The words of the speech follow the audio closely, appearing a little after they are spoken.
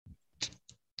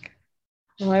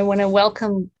Well, I want to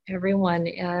welcome everyone,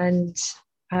 and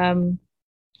um,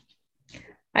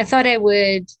 I thought I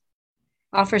would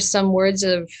offer some words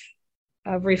of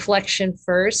reflection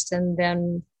first and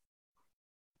then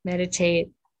meditate.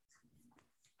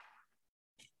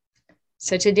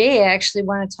 So today I actually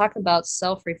want to talk about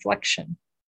self-reflection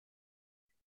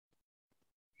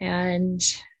and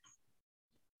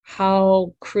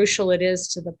how crucial it is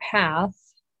to the path.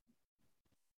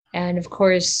 And of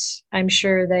course, I'm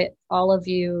sure that all of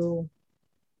you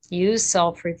use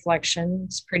self-reflection.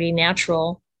 It's pretty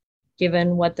natural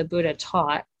given what the Buddha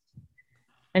taught.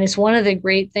 And it's one of the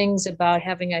great things about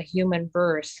having a human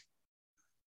birth,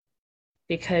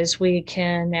 because we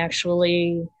can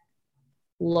actually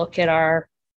look at our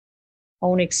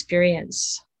own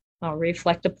experience,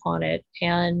 reflect upon it,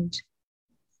 and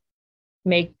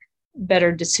make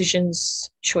better decisions,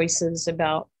 choices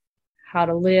about how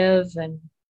to live and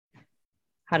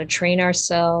how to train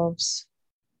ourselves.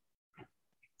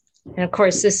 And of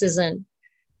course, this isn't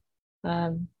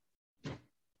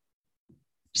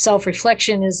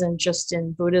self-reflection isn't just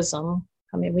in Buddhism.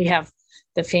 I mean, we have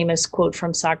the famous quote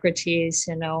from Socrates,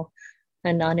 an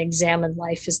unexamined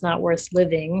life is not worth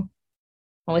living,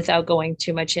 without going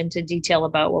too much into detail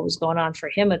about what was going on for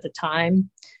him at the time,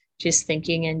 just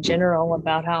thinking in general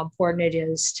about how important it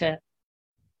is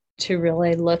to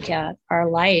really look at our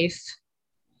life.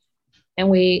 And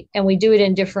we do it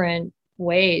in different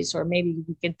ways, or maybe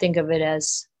we could think of it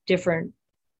as different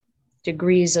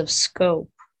degrees of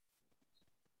scope.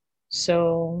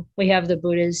 So we have the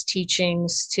Buddha's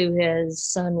teachings to his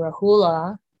son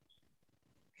Rahula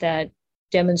that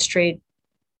demonstrate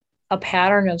a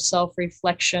pattern of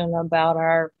self-reflection about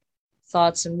our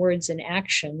thoughts and words and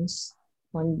actions.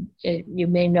 You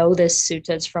may know this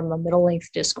sutta, it's from the Middle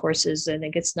Length Discourses. I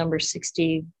think it's number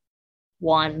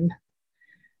 61,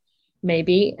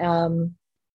 maybe.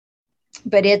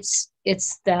 But it's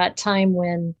that time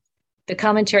when the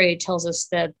commentary tells us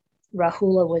that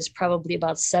Rahula was probably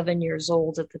about 7 years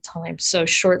old at the time. So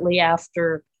shortly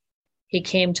after he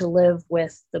came to live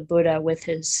with the Buddha, with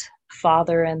his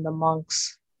father and the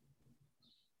monks.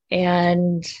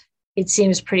 And it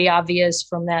seems pretty obvious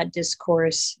from that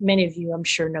discourse. Many of you, I'm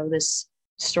sure, know this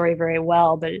story very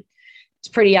well, but it's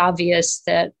pretty obvious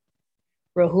that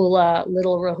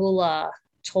little Rahula,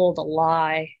 told a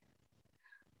lie.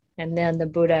 And then the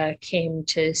Buddha came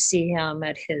to see him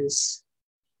at his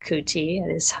kuti, at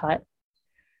his hut,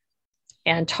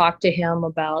 and talked to him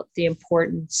about the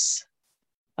importance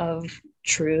of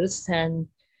truth and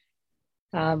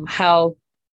how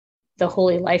the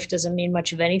holy life doesn't mean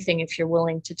much of anything if you're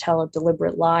willing to tell a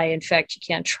deliberate lie. In fact, you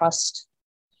can't trust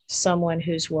someone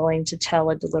who's willing to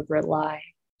tell a deliberate lie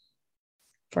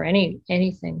for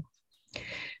anything.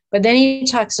 But then he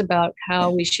talks about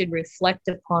how we should reflect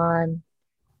upon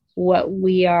what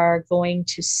we are going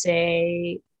to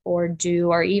say or do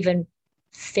or even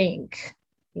think,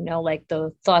 like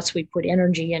the thoughts we put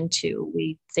energy into,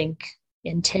 we think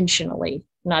intentionally,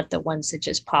 not the ones that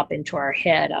just pop into our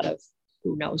head out of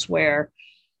who knows where,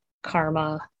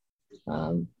 karma,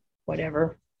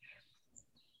 whatever.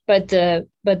 But the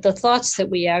thoughts that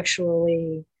we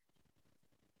actually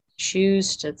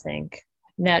choose to think,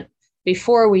 and that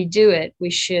before we do it, we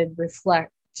should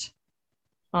reflect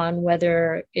on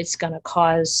whether it's going to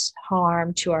cause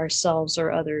harm to ourselves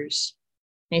or others.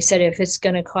 And he said, if you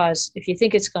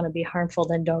think it's going to be harmful,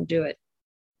 then don't do it.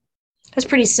 That's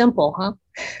pretty simple, huh?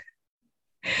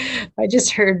 I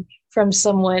just heard from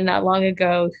someone not long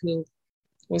ago who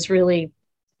was really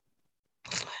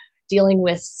dealing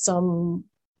with some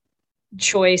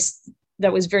choice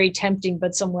that was very tempting,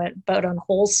 but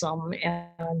unwholesome.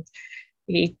 And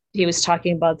he was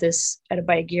talking about this at a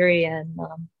Baigiri, and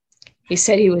he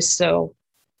said he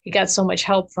got so much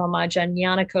help from Ajahn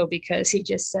Yanako because he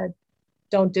just said,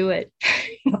 don't do it.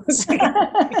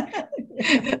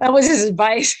 That was his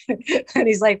advice. And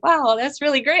he's like, wow, that's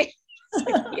really great.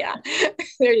 Like, yeah,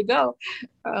 there you go.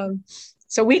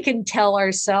 So we can tell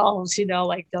ourselves,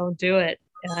 like, don't do it.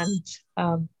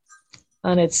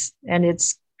 And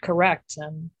it's correct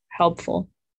and helpful.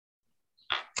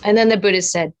 And then the Buddha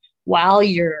said, while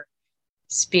you're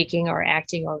speaking or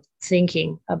acting or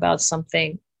thinking about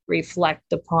something,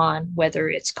 reflect upon whether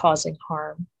it's causing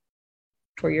harm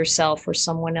for yourself or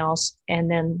someone else. And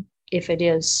then if it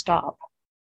is, stop.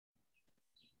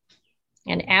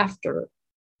 And after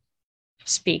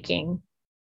speaking,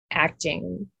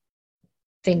 acting,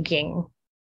 thinking,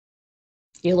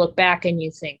 you look back and you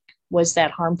think, was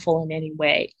that harmful in any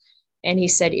way? And he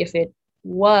said, if it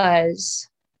was,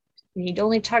 he'd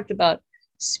only talked about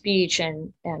speech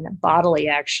and bodily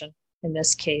action in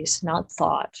this case, not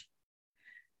thought.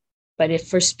 But if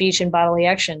for speech and bodily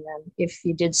action, then if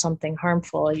you did something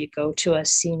harmful, you go to a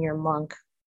senior monk,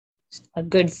 a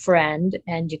good friend,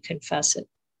 and you confess it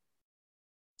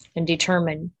and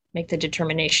make the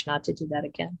determination not to do that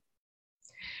again.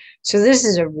 So this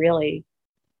is a really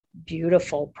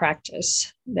beautiful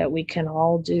practice that we can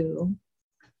all do.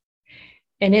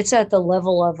 And it's at the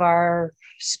level of our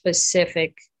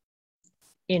specific,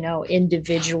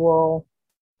 individual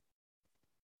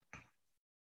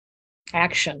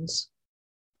actions.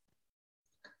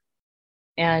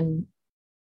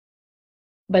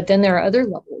 But then there are other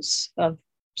levels of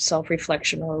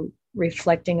self-reflection, or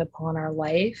reflecting upon our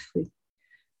life. We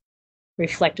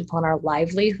reflect upon our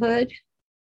livelihood,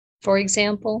 for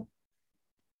example.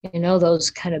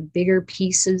 Those kind of bigger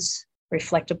pieces,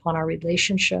 reflect upon our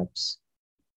relationships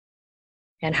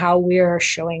and how we are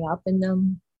showing up in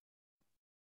them.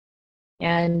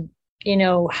 And,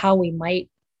 how we might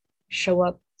show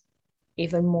up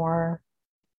even more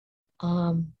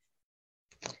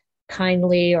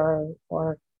kindly or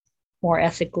more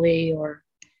ethically, or,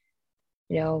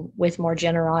 with more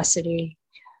generosity,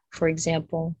 for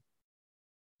example.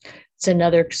 It's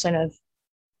another kind of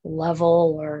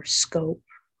level or scope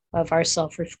of our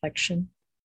self-reflection.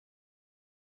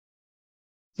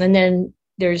 And then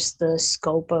there's the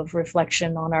scope of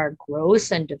reflection on our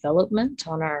growth and development,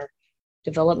 on our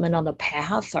development on the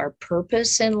path, our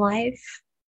purpose in life.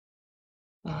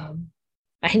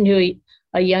 I knew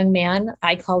a young man,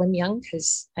 I call him young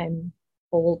because I'm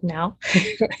old now.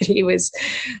 He was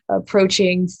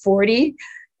approaching 40,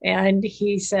 and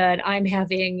he said, I'm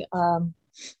having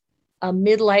a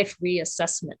midlife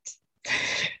reassessment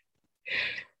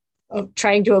of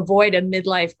trying to avoid a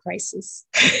midlife crisis.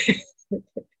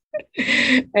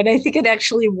 And I think it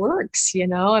actually works,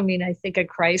 I think a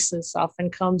crisis often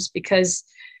comes because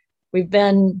we've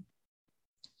been,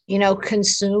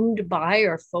 consumed by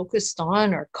or focused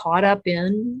on or caught up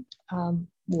in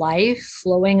life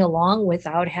flowing along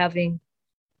without having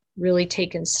really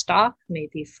taken stock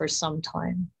maybe for some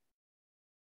time.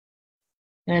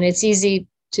 And it's easy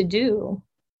to do.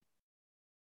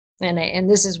 And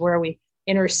this is where we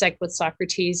intersect with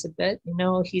Socrates a bit.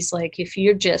 He's like, if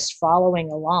you're just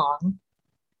following along,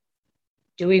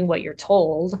 doing what you're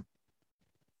told,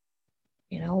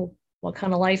 what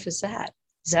kind of life is that?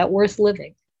 Is that worth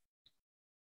living?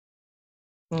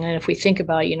 And if we think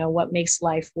about, what makes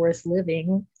life worth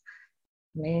living,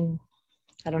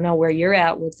 I don't know where you're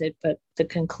at with it, but the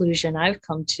conclusion I've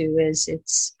come to is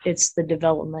it's the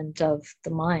development of the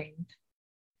mind.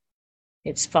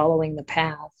 It's following the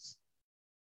path.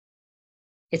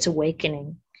 It's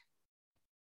awakening.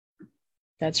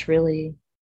 That's really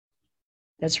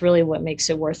what makes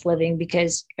it worth living,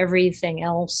 because everything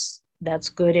else that's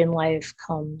good in life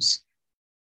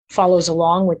follows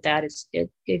along with that.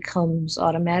 It comes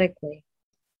automatically.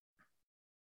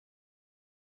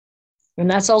 And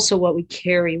that's also what we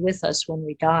carry with us when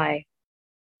we die.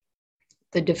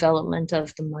 The development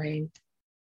of the mind,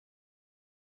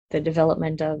 the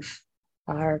development of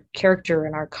our character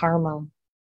and our karma,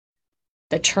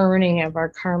 the turning of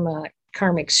our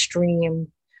karmic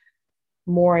stream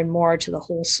more and more to the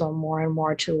wholesome, more and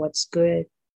more to what's good.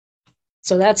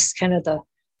 So that's kind of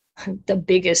the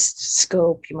biggest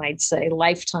scope, you might say,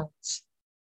 lifetimes.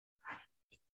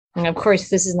 And of course,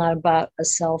 this is not about a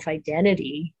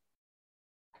self-identity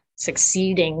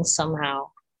succeeding somehow.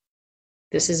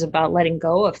 This is about letting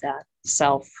go of that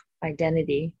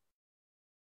self-identity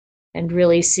and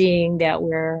really seeing that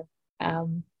we're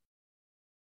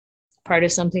part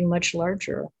of something much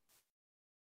larger.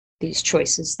 These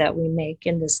choices that we make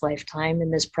in this lifetime,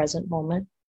 in this present moment,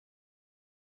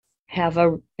 have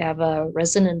a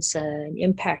resonance, an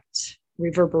impact,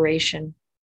 reverberation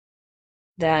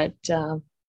that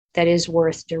is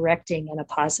worth directing in a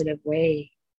positive way,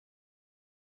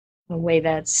 a way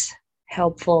that's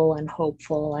helpful and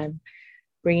hopeful and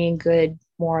bringing good,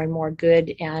 more and more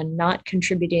good, and not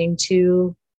contributing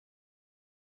to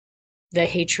the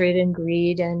hatred and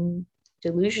greed and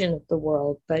delusion of the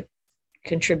world, but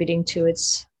contributing to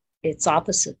its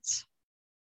opposites.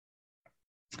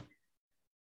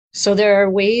 So there are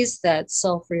ways that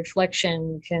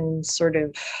self-reflection can sort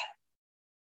of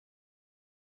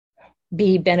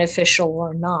be beneficial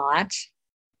or not.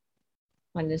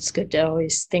 And it's good to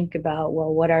always think about,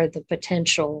 well, what are the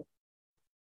potential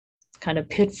kind of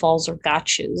pitfalls or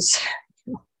gotchas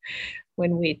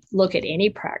when we look at any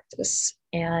practice.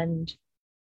 And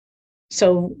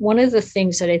so one of the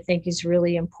things that I think is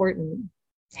really important,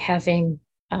 having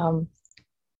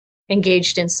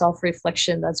engaged in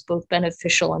self-reflection that's both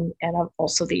beneficial and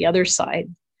also the other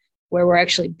side, where we're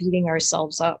actually beating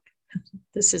ourselves up.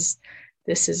 This is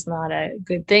this is not a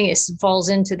good thing. It falls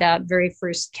into that very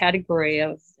first category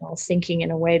of thinking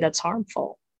in a way that's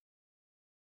harmful.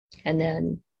 And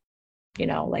then,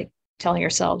 like telling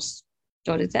ourselves,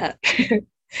 don't do that.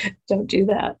 Don't do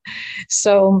that.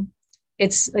 So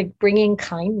it's like bringing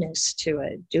kindness to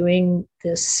it, doing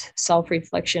this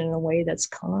self-reflection in a way that's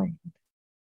kind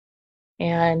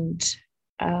and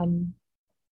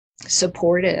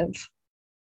supportive.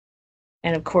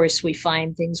 And of course, we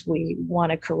find things we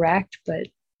want to correct, but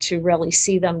to really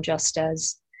see them just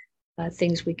as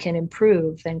things we can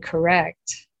improve and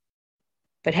correct,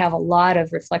 but have a lot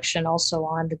of reflection also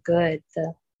on the good,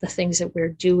 the things that we're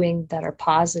doing that are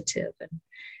positive, and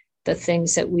the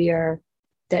things that we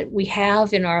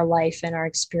have in our life and our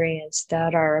experience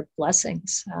that are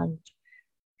blessings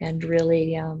and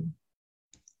really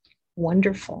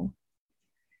wonderful.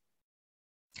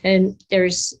 And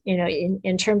there's,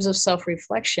 in terms of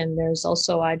self-reflection, there's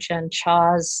also Ajahn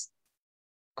Chah's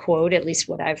quote, at least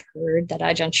what I've heard, that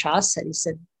Ajahn Chah said. He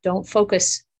said, don't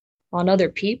focus on other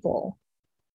people,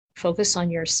 focus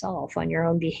on yourself, on your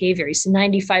own behavior. He said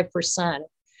 95%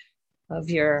 of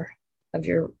your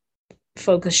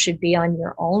focus should be on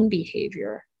your own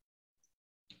behavior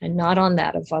and not on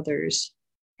that of others.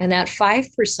 And that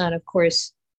 5%, of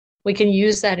course, we can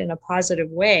use that in a positive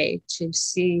way to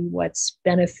see what's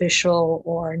beneficial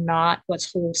or not,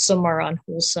 what's wholesome or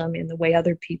unwholesome in the way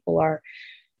other people are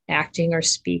acting or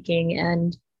speaking,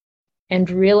 and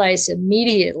realize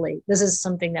immediately, this is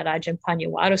something that Ajahn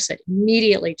Panyawado said,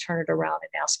 immediately turn it around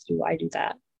and ask, do I do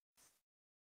that?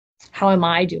 How am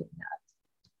I doing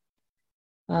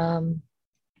that?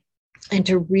 And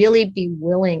to really be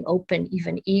willing, open,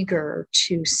 even eager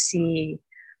to see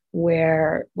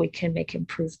where we can make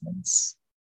improvements.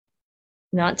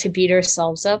 Not to beat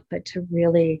ourselves up, but to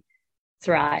really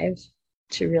thrive,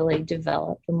 to really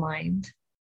develop the mind.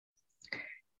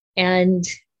 And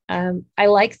I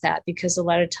like that, because a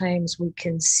lot of times we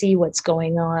can see what's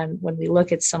going on when we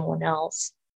look at someone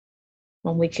else,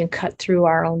 when we can cut through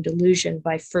our own delusion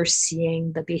by first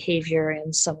seeing the behavior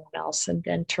in someone else and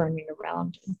then turning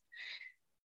around and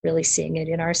really seeing it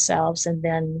in ourselves. And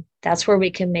then that's where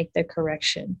we can make the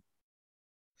correction.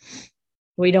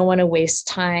 We don't want to waste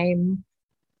time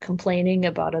complaining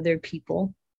about other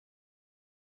people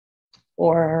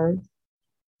or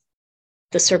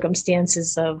the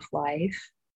circumstances of life.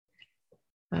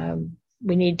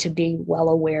 We need to be well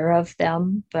aware of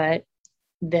them, but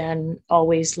then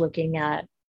always looking at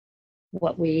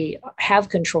what we have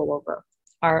control over,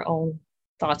 our own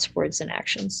thoughts, words, and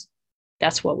actions.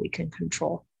 That's what we can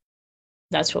control.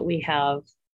 That's what we have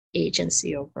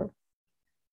agency over.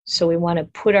 So we want to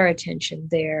put our attention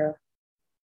there,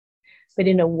 but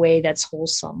in a way that's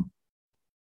wholesome.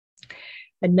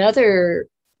 Another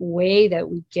way that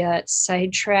we get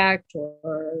sidetracked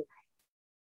or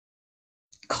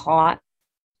caught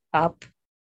up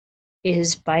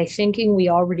is by thinking we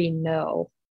already know.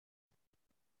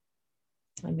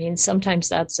 I mean, sometimes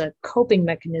that's a coping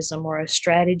mechanism or a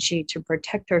strategy to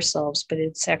protect ourselves, but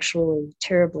it's actually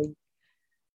terribly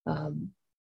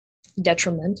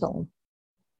detrimental.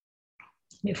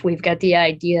 If we've got the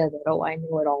idea that, oh, I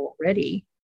know it all already,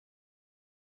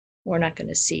 we're not going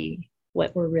to see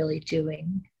what we're really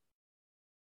doing.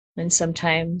 And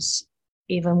sometimes,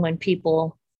 even when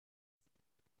people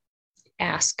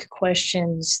ask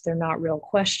questions, they're not real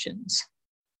questions.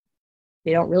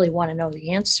 They don't really want to know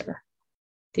the answer.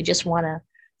 They just want a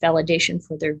validation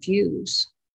for their views.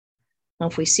 Now,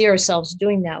 if we see ourselves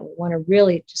doing that, we want to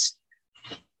really just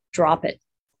drop it,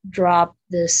 drop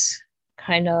this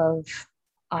kind of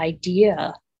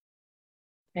idea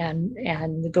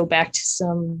and go back to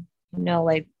some,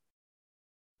 like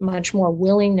much more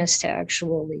willingness to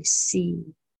actually see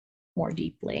more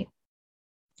deeply.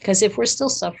 Because if we're still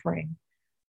suffering,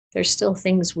 there's still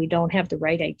things we don't have the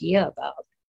right idea about.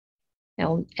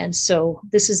 And so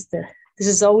this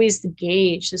is always the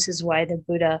gauge. This is why the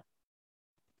Buddha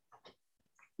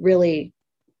really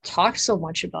talks so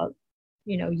much about,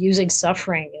 using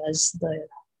suffering as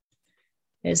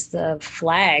the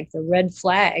flag, the red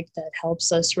flag that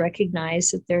helps us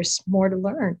recognize that there's more to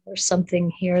learn. There's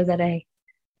something here that I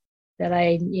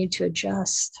need to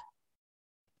adjust.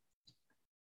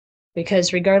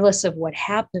 Because regardless of what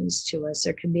happens to us,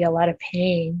 there can be a lot of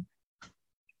pain,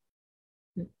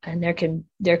 and there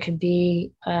can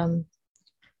be a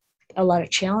lot of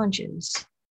challenges,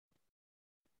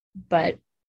 but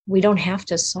we don't have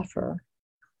to suffer.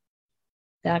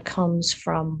 That comes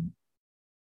from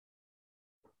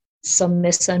some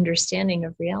misunderstanding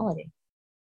of reality.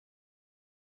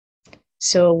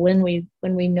 So when we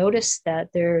notice that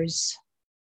there's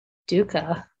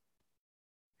dukkha,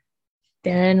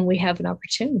 then we have an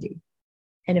opportunity.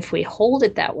 And if we hold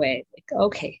it that way, like,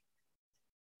 okay,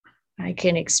 I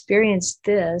can experience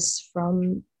this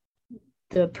from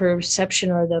the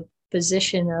perception or the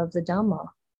position of the Dhamma.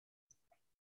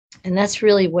 And that's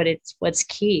really what's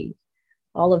key.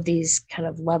 All of these kind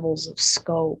of levels of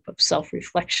scope of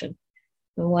self-reflection.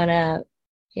 We want to,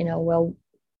 well,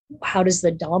 how does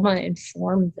the Dhamma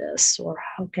inform this? Or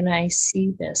how can I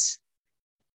see this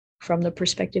from the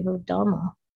perspective of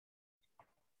Dhamma?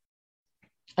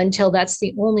 Until that's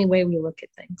the only way we look at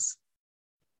things.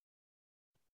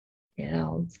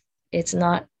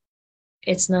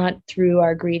 It's not through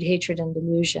our greed, hatred, and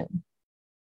delusion,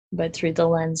 but through the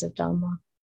lens of Dhamma.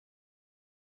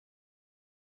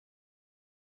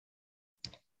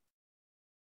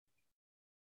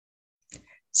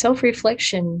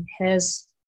 Self-reflection has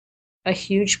a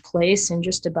huge place in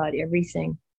just about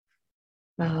everything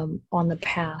on the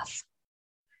path.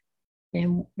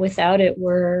 And without it,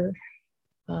 we're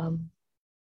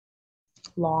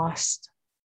lost.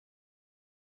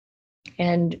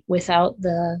 And without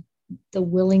the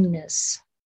willingness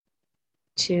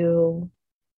to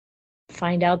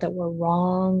find out that we're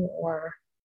wrong or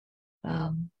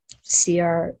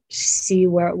see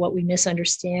what we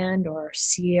misunderstand or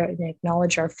and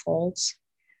acknowledge our faults,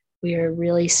 we are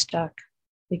really stuck.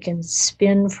 We can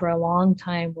spin for a long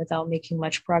time without making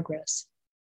much progress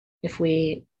if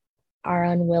we are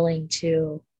unwilling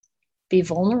to be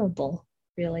vulnerable,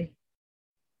 really,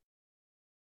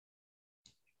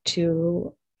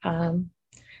 to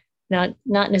not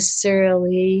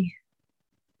necessarily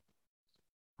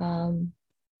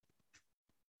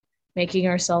making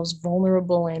ourselves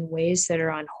vulnerable in ways that are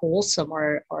unwholesome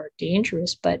or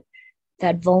dangerous, but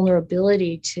that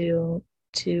vulnerability to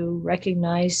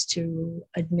recognize, to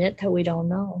admit that we don't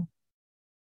know,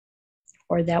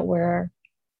 or that we're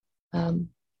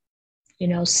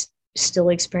still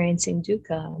experiencing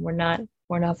dukkha. We're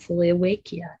not fully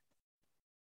awake yet.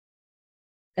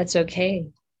 That's okay.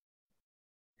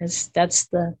 That's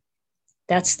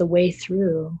the way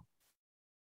through,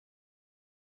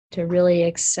 to really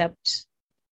accept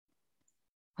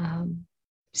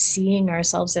seeing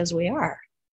ourselves as we are.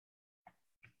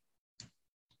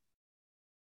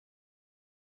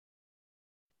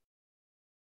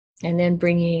 And then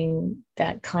bringing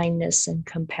that kindness and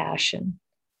compassion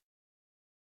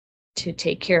to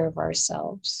take care of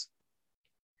ourselves,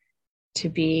 to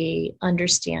be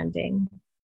understanding,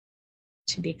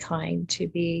 to be kind, to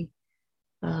be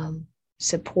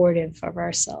supportive of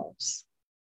ourselves,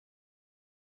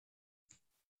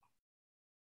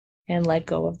 and let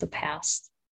go of the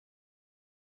past.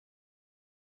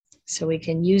 So we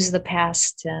can use the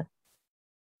past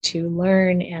to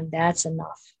learn, and that's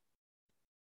enough.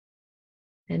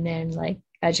 And then, like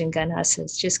Ajahn Gunha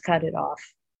says, just cut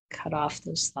off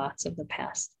those thoughts of the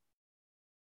past.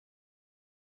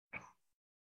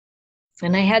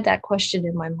 And I had that question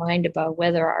in my mind about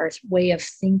whether our way of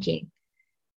thinking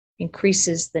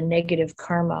increases the negative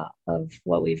karma of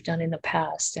what we've done in the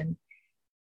past. And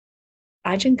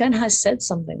Ajahn Gunha said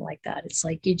something like that. It's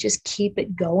like you just keep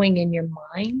it going in your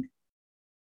mind,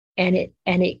 and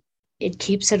it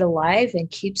keeps it alive and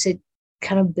keeps it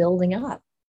kind of building up.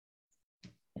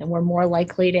 And we're more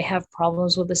likely to have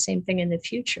problems with the same thing in the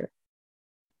future.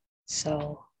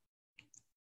 So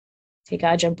take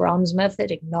Ajahn Brahm's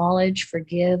method, acknowledge,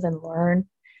 forgive, and learn,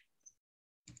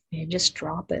 and just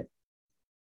drop it.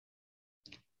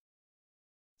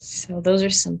 So those are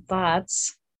some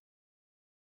thoughts.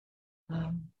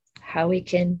 How we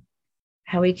can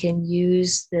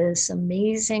use this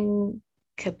amazing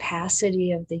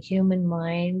capacity of the human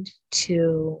mind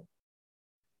to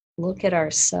look at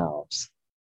ourselves,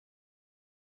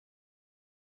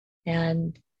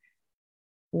 and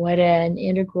what an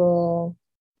integral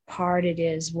part it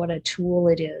is, what a tool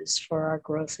it is for our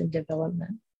growth and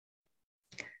development.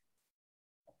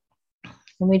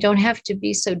 And we don't have to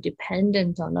be so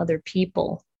dependent on other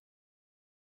people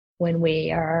when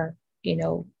we are,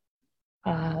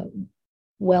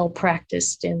 well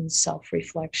practiced in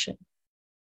self-reflection.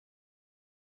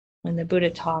 When the Buddha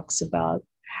talks about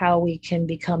how we can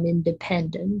become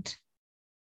independent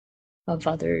of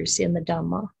others in the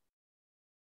Dhamma.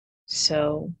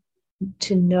 So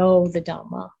to know the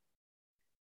Dhamma.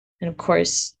 And of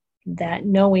course, that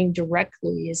knowing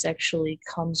directly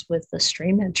comes with the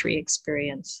stream entry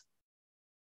experience,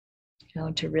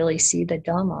 to really see the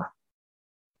Dhamma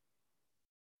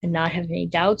and not have any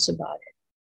doubts about it.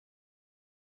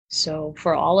 So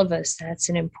for all of us, that's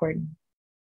an important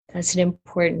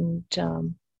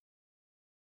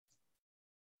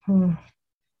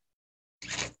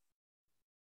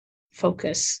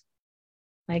focus.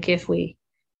 Like if we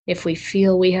if we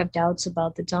feel we have doubts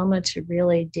about the Dhamma, to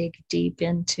really dig deep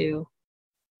into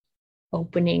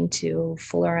opening to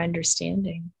fuller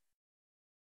understanding.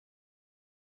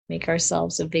 Make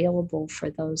ourselves available for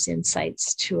those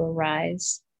insights to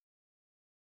arise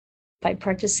by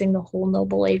practicing the whole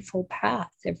Noble Eightfold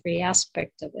Path, every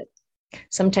aspect of it.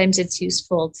 Sometimes it's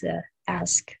useful to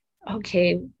ask,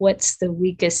 okay, what's the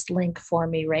weakest link for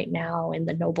me right now in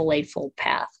the Noble Eightfold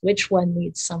Path? Which one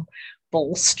needs some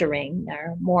bolstering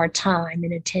or more time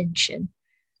and attention?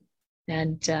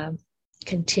 And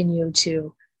continue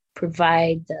to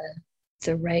provide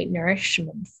the right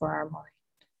nourishment for our mind,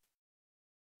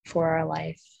 for our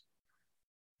life.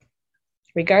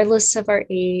 Regardless of our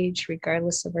age,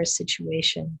 regardless of our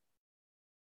situation,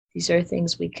 these are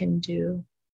things we can do.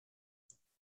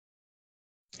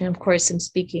 And of course, I'm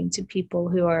speaking to people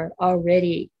who are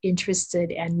already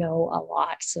interested and know a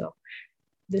lot. So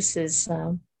this is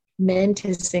meant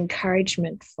as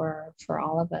encouragement for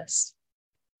all of us.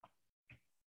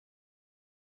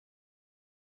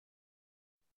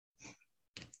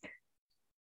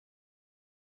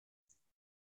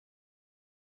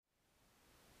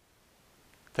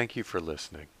 Thank you for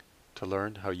listening. To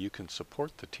learn how you can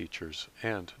support the teachers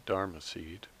and Dharma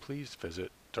Seed, please visit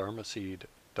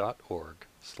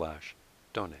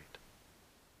dharmaseed.org/donate.